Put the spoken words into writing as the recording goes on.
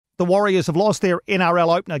the Warriors have lost their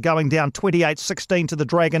NRL opener going down 28-16 to the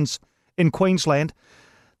Dragons in Queensland.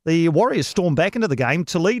 The Warriors stormed back into the game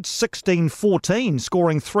to lead 16-14,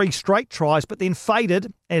 scoring 3 straight tries, but then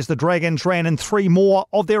faded as the Dragons ran in 3 more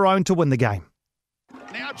of their own to win the game.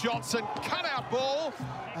 Now Johnson, cut out ball,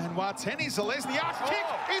 and Watene Zelezniak's kick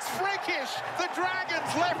is freakish. The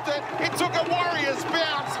Dragons left it. It took a Warriors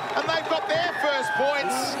bounce, and they've got their first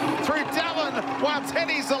points through Dallin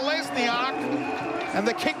Watene Zelezniak, and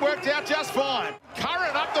the kick worked out just fine.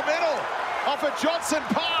 Curran up the middle, off a Johnson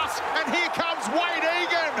pass, and here comes Wade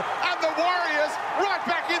Egan, and the Warriors right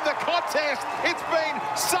back in the contest. It's been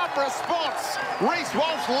some response. Reece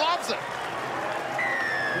Walsh loves it.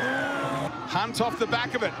 Hunt off the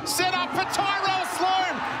back of it. Set up for Tyrell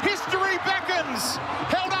Sloan. History beckons.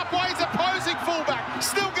 Held up by his opposing fullback.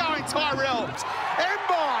 Still going Tyrell.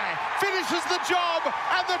 Mbai finishes the job,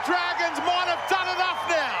 and the Dragons might have done enough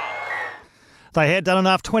now. They had done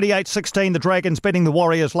enough. 28-16, the Dragons beating the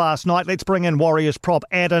Warriors last night. Let's bring in Warriors prop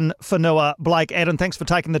Addin Fonua-Blake. Addin, thanks for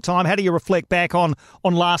taking the time. How do you reflect back on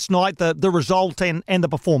last night, the result and the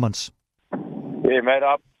performance? Yeah, mate,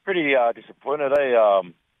 I'm pretty disappointed.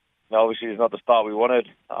 Obviously, it's not the start we wanted.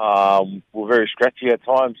 We're very scratchy at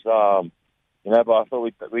times, but I thought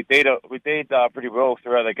we did pretty well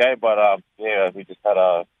throughout the game. But we just had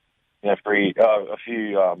a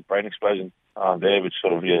few brain explosions there, which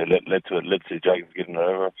sort of led to Dragons getting it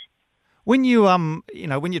over us. When you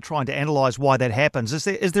when you're trying to analyse why that happens,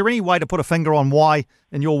 is there any way to put a finger on why,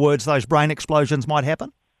 in your words, those brain explosions might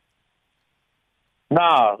happen?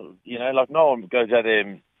 Nah, no one goes out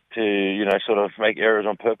there to, sort of make errors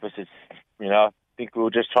on purpose. It's, I think we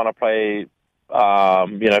were just trying to play our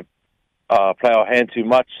hand too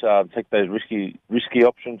much, take those risky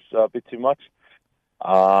options a bit too much.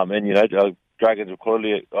 Dragons were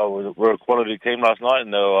a quality team last night,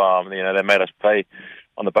 and they made us play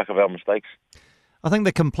on the back of our mistakes. I think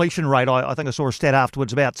the completion rate, I think I saw a stat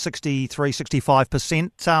afterwards, about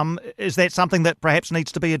 63-65%. Is that something that perhaps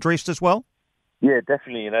needs to be addressed as well? Yeah,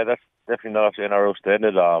 definitely. That's definitely not up to NRL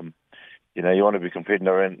standard. You want to be competing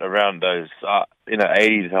around those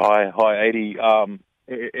 80 to high 80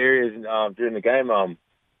 areas during the game.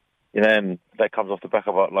 And that comes off the back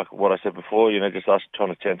of like what I said before. Just us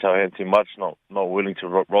trying to change our hand too much, not willing to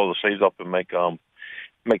roll the sleeves up and make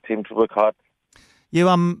teams work hard. You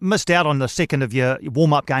missed out on the second of your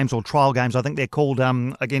warm-up games or trial games, I think they're called,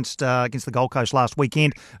 against the Gold Coast last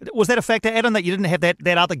weekend. Was that a factor, Addin, that you didn't have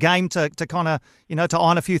that other game to kind of, to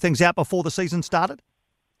iron a few things out before the season started?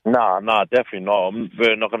 No, definitely not.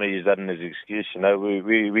 We're not going to use that as an excuse.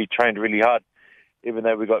 We trained really hard, even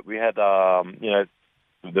though we had the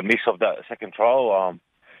miss of that second trial.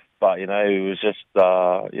 But it was just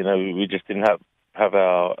we just didn't have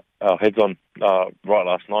our heads on right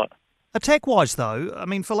last night. Attack-wise, though, I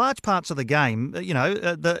mean, for large parts of the game,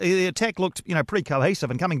 the attack looked, pretty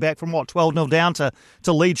cohesive, and coming back from 12-0 down to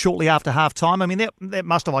lead shortly after half-time. I mean, that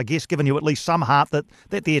must have, I guess, given you at least some heart that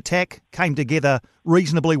the attack came together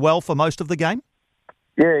reasonably well for most of the game.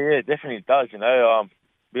 Yeah, it definitely does. We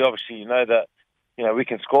obviously know that we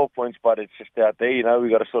can score points, but it's just out there. We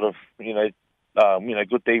got to sort of good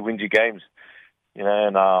D wins your games. We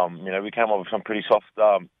came up with some pretty soft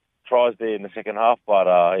tries there in the second half, but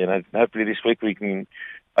hopefully this week we can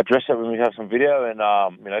address it when we have some video and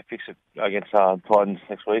fix it against Titans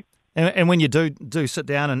next week. And when you do sit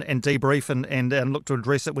down and debrief and look to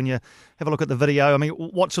address it, when you have a look at the video, I mean,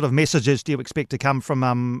 what sort of messages do you expect to come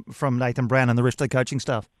from Nathan Brown and the rest of the coaching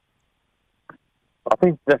staff? I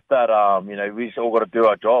think just that we just all got to do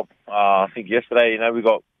our job. I think yesterday we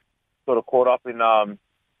got sort of caught up in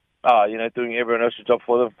doing everyone else's job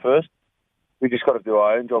for them first. We just got to do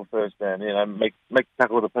our own job first, and make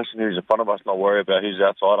tackle the person who's in front of us, not worry about who's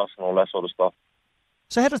outside us and all that sort of stuff.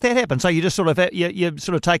 So how does that happen? So you just you're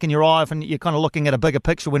sort of taking your eye off and you're kind of looking at a bigger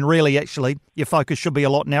picture when really, actually, your focus should be a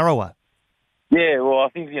lot narrower. Yeah, well, I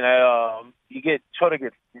think you sort of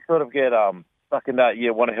get stuck in that.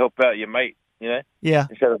 You want to help out your mate, Yeah.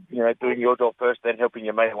 instead of doing your job first, then helping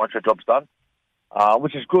your mate once your job's done,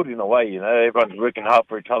 which is good in a way. Everyone's working hard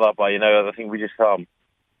for each other, but I think we just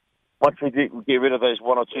once we get rid of those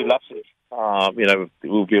one or two lapses,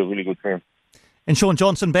 we'll be a really good team. And Shaun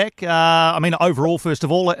Johnson back. Overall, first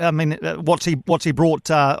of all, what's he brought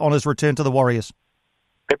on his return to the Warriors?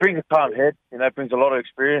 It brings a calm head. Brings a lot of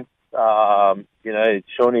experience. Shaun,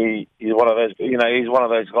 he's one of those. He's one of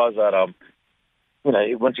those guys that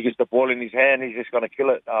once he gets the ball in his hand, he's just going to kill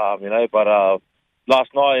it. But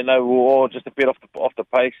last night, we were all just a bit off the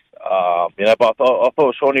pace. But I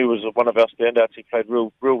thought Shawnee was one of our standouts. He played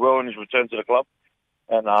real well in his return to the club.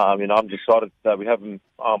 And, I'm just excited that we have him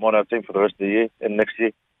on our team for the rest of the year and next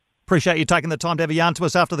year. Appreciate you taking the time to have a yarn to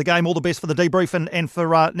us after the game. All the best for the debrief and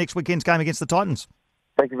for next weekend's game against the Titans.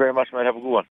 Thank you very much, mate. Have a good one.